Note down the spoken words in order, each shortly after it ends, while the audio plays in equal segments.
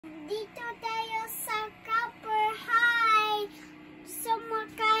Nandito tayo sa Copper High.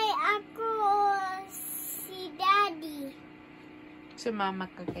 Sumakay ako si Daddy. Sumama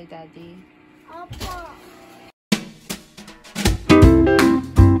ka kay Daddy? Opo.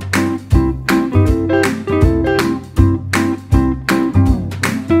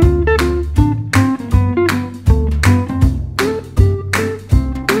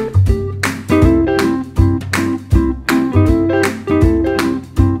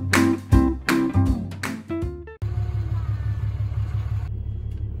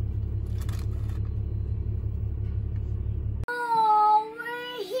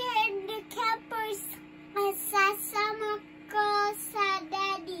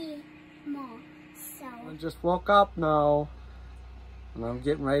 I just woke up now and I'm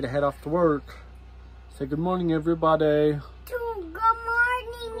getting ready to head off to work. Say good morning, everybody. Good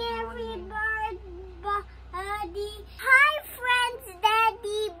morning, everybody. Hi, friends.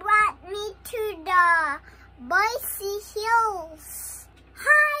 Daddy brought me to the Boise Hills.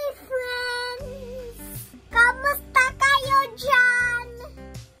 Hi, friends. Kamusta kayo dyan?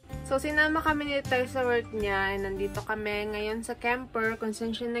 So, sinama kami ni Tay sa work niya. And nandito kami ngayon sa camper kung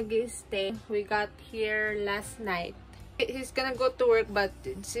saan siya nag-stay. We got here last night. He's gonna go to work but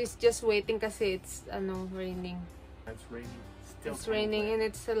he's just waiting kasi it's raining. It's raining. It's raining and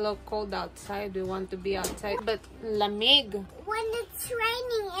it's a little cold outside. We want to be outside but lamig. When it's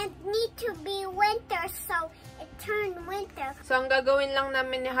raining, it need to be winter, so it turned winter. So, ang gagawin lang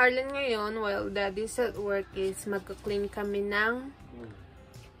namin ni Harlan ngayon while Daddy's at work is magka-clean kami ng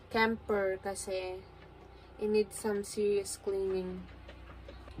camper kasi it needs some serious cleaning.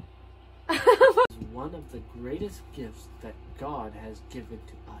 One of the greatest gifts that God has given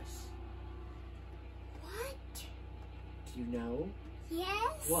to us. What? Do you know?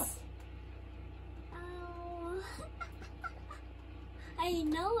 Yes? What? Oh, I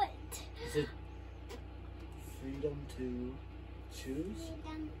know it. Is it freedom to choose?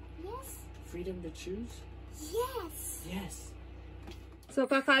 Freedom. Yes? Freedom to choose? Yes. Yes. So,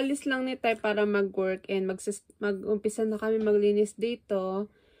 kakaalis lang ni Tay para mag-work and mag-umpisa na kami maglinis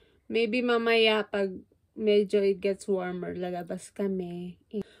dito. Maybe mamaya pag medyo it gets warmer, lalabas kami.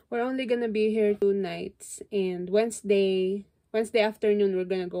 We're only gonna be here 2 nights. And Wednesday afternoon,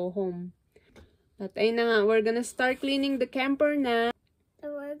 we're gonna go home. At ayun na nga, we're gonna start cleaning the camper na.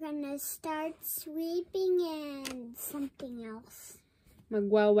 We're gonna start sweeping and something else.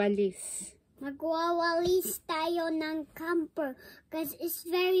 Magwawalis. Magwawalis tayo ng camper because it's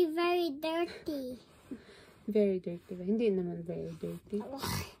very, very dirty. Very dirty ba? Hindi naman very dirty.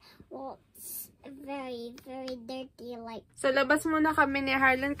 Well, it's very, very dirty. Like. So, labas muna kami ni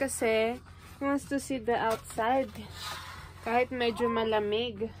Harlan kasi he wants to see the outside. Kahit medyo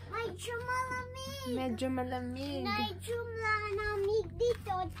malamig. Medyo malamig. Medyo malamig. Medyo malamig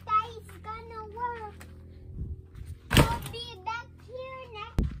dito. Ty's gonna work. I'll be back here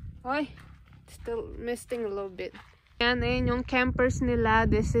next. Oy, still misting a little bit. Yan, ayun yung campers nila.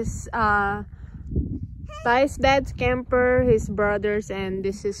 This is Ty's dad's camper, his brother's, and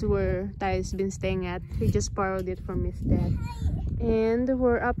this is where Ty's been staying at. He just borrowed it from his dad. And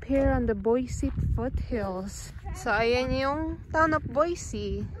we're up here on the Boise foothills. So, ayan yung town of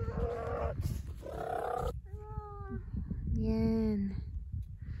Boise. Yan.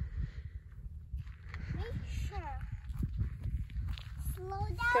 Make sure. Slow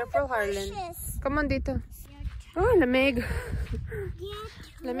down. Careful, the Harlan. bushes. Come on dito. Oh, lamig.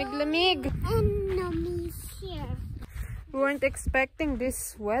 Lamig-lamig. Enemies here. We weren't expecting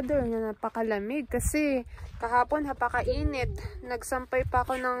this weather na napakalamig kasi kahapon napakainit. Nagsampay pa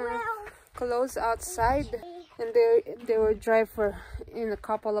ako ng clothes outside and they were dry for in a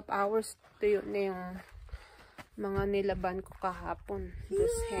couple of hours. Ito yun na yung mga nilaban ko kahapon.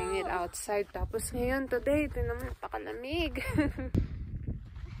 Just hang it outside. Tapos ngayon, today, ito naman napakalamig.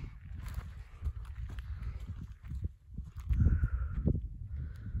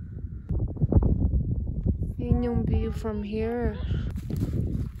 Yun yung view from here.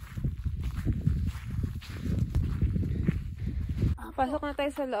 Pasok na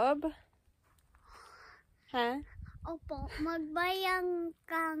tayo sa loob. Ha? Opo, magbayang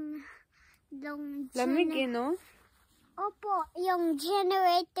kang Lamig no? Opo, yung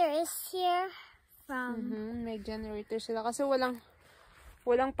generator is here from... May generator sila kasi walang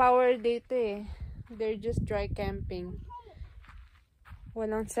power dito eh. They're just dry camping.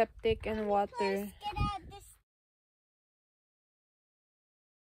 Walang septic and water. Let's get out this.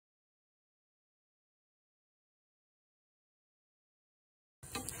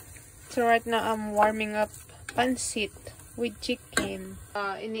 So right now, I'm warming up pancit with chicken.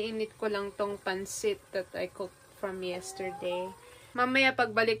 Iniinit ko lang tong pancit that I cooked from yesterday. mamaya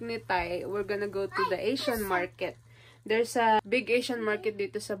pagbalik ni Ty, we're gonna go to the Asian market. There's a big Asian market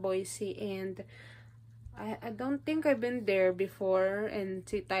dito sa Boise, and I don't think I've been there before, and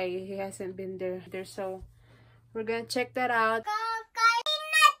si Ty, he hasn't been there. So we're gonna check that out. Kakain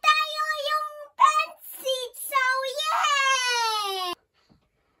na tayo yung pansit, so yay!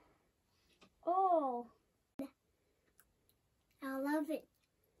 Oh, I love it.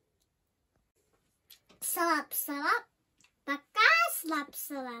 Salap, salap. Baka slap,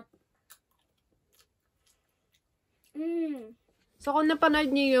 salap. So, kung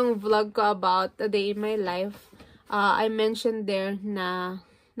napanood niyo yung vlog ko about a day in my life, I mentioned there na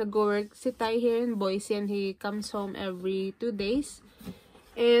nag-work si Ty here in Boise, and he comes home every 2 days.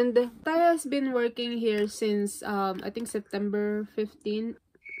 And Ty has been working here since, I think, September 15.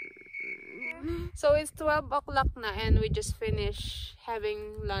 So, it's 12 o'clock na, and we just finished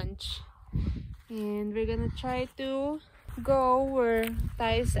having lunch. And we're gonna try to go where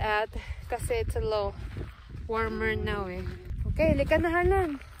Ty's at kasi it's a little warmer now eh. Okay, lika na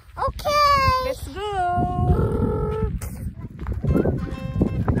Harlan. Okay! Let's go!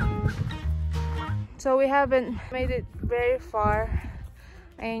 So we haven't made it very far.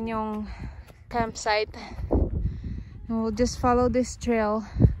 Ayun yung campsite. And we'll just follow this trail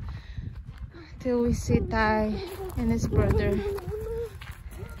till we see Ty and his brother.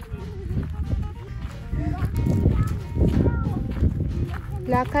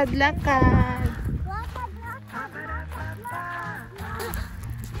 Lakad, lakad.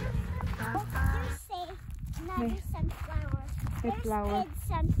 There's sunflowers. May flower. There's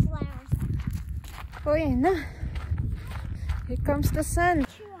sunflowers. Oh, yan na. Here comes the sun.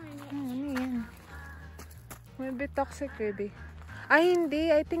 Chew on it. Maybe toxic already. Ay,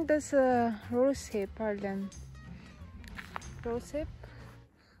 hindi. I think that's a rose hip, Harlan. Rose hip?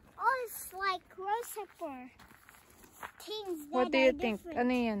 Oh, it's like rose pepper. Things that What do you are think? different.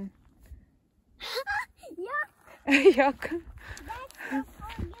 Ano yan? Yuck! Yuck. That's the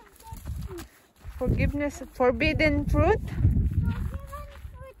Forgiveness. Forbidden fruit? forbidden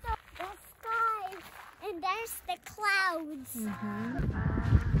fruit of the sky. And there's the clouds.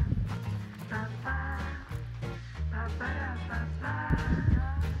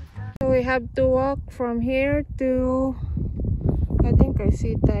 So we have to walk from here to... I think I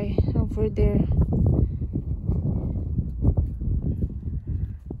see Ty over there.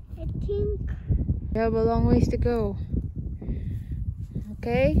 I think. We have a long ways to go.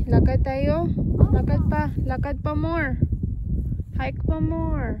 Okay, lakad tayo. Lakad pa. Lakad pa more. Hike pa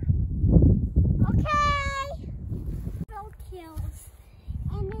more. Okay! Road hills.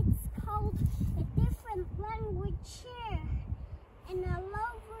 And it's called a different language here. And all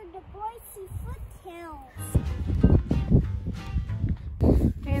over the Boise foothills.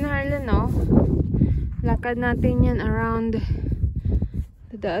 Ayun Harlan, no? Lakad natin yan around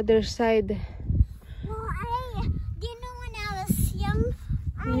to the other side. Well, do you know when I was young?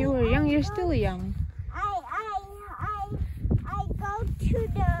 When you were young, you're still young. I go to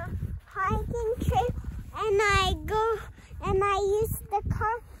the hiking trip, and I use the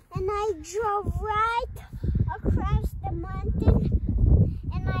car, and I drove right across the mountain,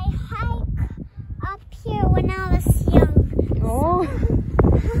 and I hike up here when I was young. Oh.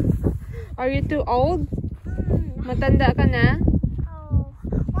 Are you too old? Matanda ka na? Oh,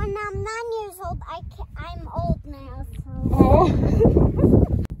 when I'm 9 years old, I'm old now. So. Oh.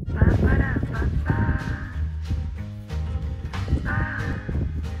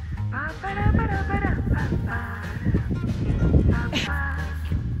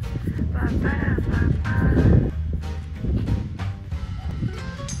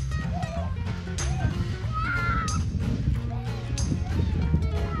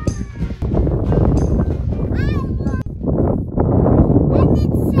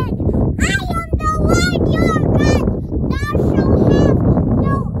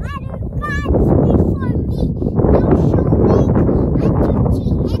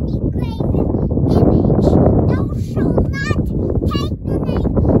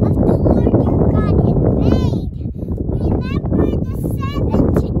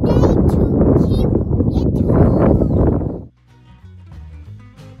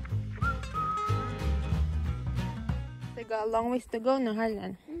 Got a long ways to go na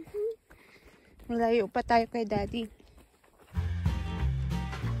Harlan. Malayo pa tayo kay Daddy.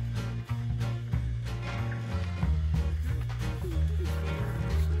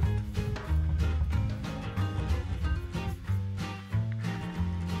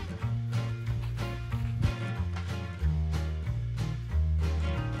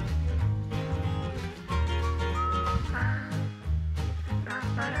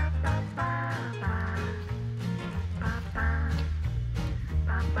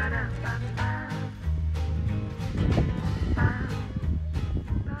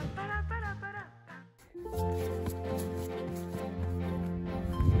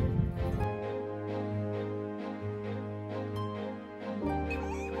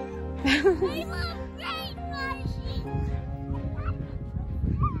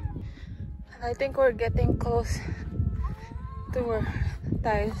 I think we're getting close to where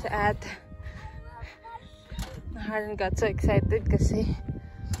Ty's at. Harlan got so excited kasi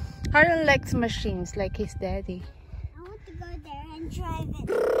Harlan likes machines like his daddy. I want to go there and drive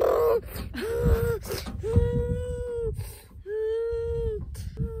it.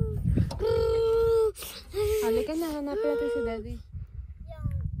 Halika na, hanapin natin si daddy.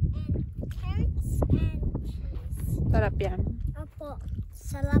 And carrots and cheese. Sarap yan. Opo,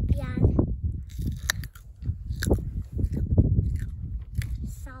 salap yan.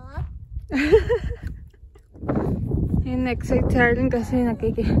 Salap? Yung excited si Harlan kasi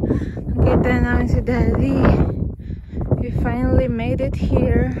nakita namin si daddy. We finally made it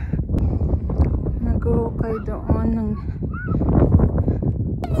here. Nag-ukay doon ng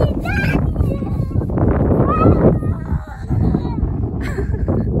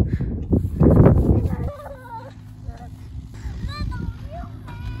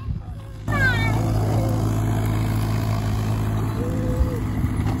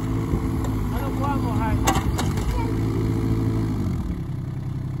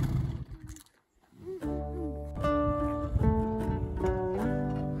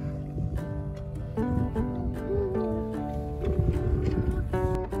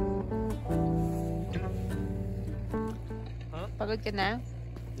Pagod ka na?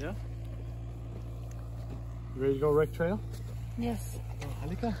 Yeah. You ready to go wreck trail? Yes. Oh,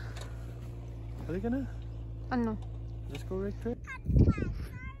 halika. Halika na. Ano? Let's go wreck trail.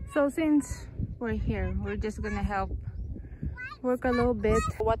 So since we're here, we're just gonna help work a little bit.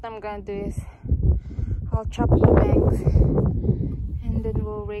 What I'm gonna do is I'll chop the banks and then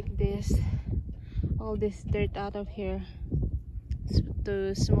we'll rake all this dirt out of here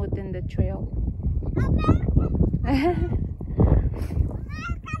to smoothen the trail.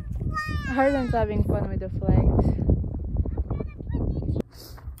 Harlan's having fun with the flags.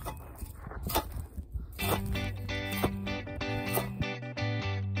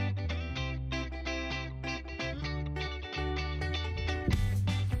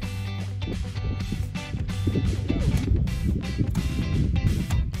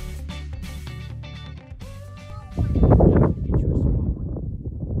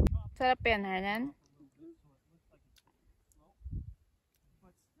 Sarap yan, Harlan.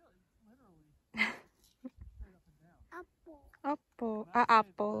 Apple.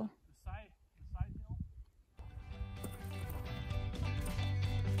 Apple.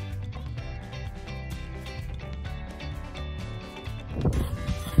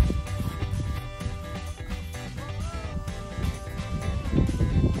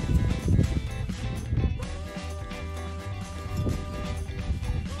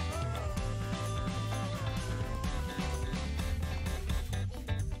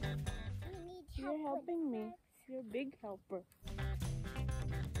 You're helping me. You're a big helper.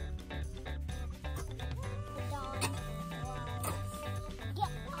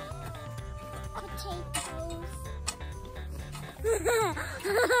 Potatoes.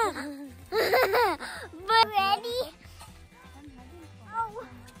 But ready? Oh.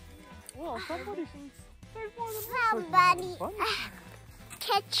 Well, somebody. Somebody.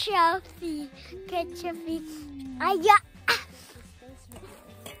 Ketchup-y. Ketchup-y. Yeah.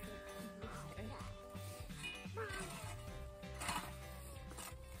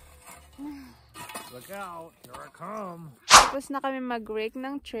 Look out, here I come. Tapos na kami mag-rake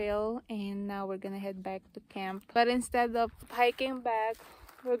ng trail and now we're gonna head back to camp. But instead of hiking back,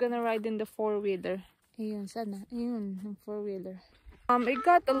 we're gonna ride in the four-wheeler. Ayun, sana. Ayun, yung four-wheeler. It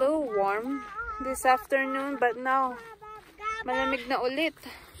got a little warm this afternoon but now malamig na ulit.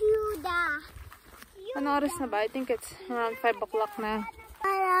 Ano oras na ba? I think it's around 5 o'clock na.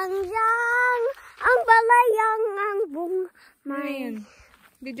 Balayang, ang balayang, ang bung. Ayun.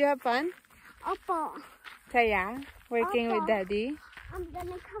 Did you have fun? Opo. Kaya? Working with daddy? I'm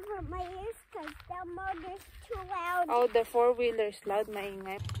gonna cover my ears because the motor's too loud. Oh, the four-wheeler's loud,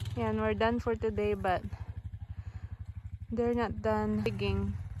 maingay. Yan, we're done for today but they're not done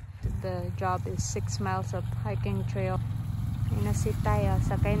digging. The job is 6 miles of hiking trail. Yun na si tayo.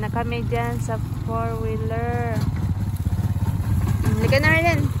 Sakay na kami dyan sa four-wheeler. Halika na,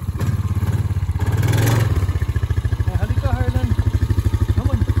 Harlan. Halika, Harlan.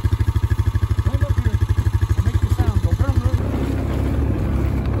 Come on. Come up here. I'll make the sound. Go brum, brum.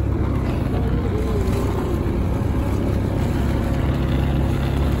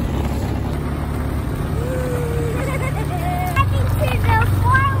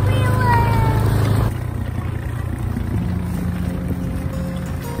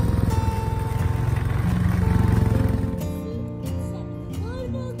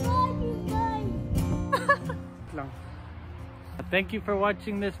 Thank you for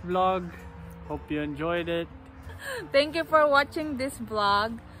watching this vlog. Hope you enjoyed it. Thank you for watching this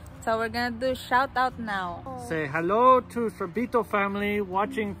vlog. So we're gonna do shout out now. Say hello to Sorbito family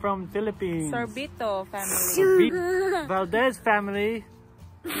watching from Philippines. Sorbito family. Valdez family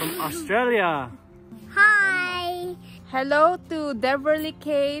from Australia. Hi. Hello to Beverly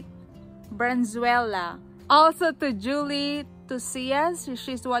Kate Branzuela. Also to Julie Tucias,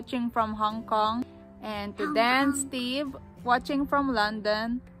 she's watching from Hong Kong. And to Dan Steve, watching from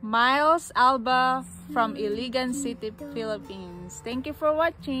London. Miles Alba from Iligan City, Philippines. Thank you for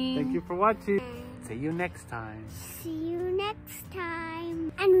watching. Thank you for watching. See you next time. See you next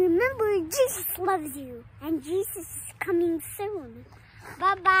time. And remember, Jesus loves you. And Jesus is coming soon.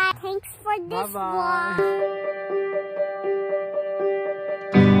 Bye-bye. Thanks for this vlog.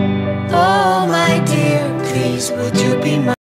 Oh my dear, please would you be my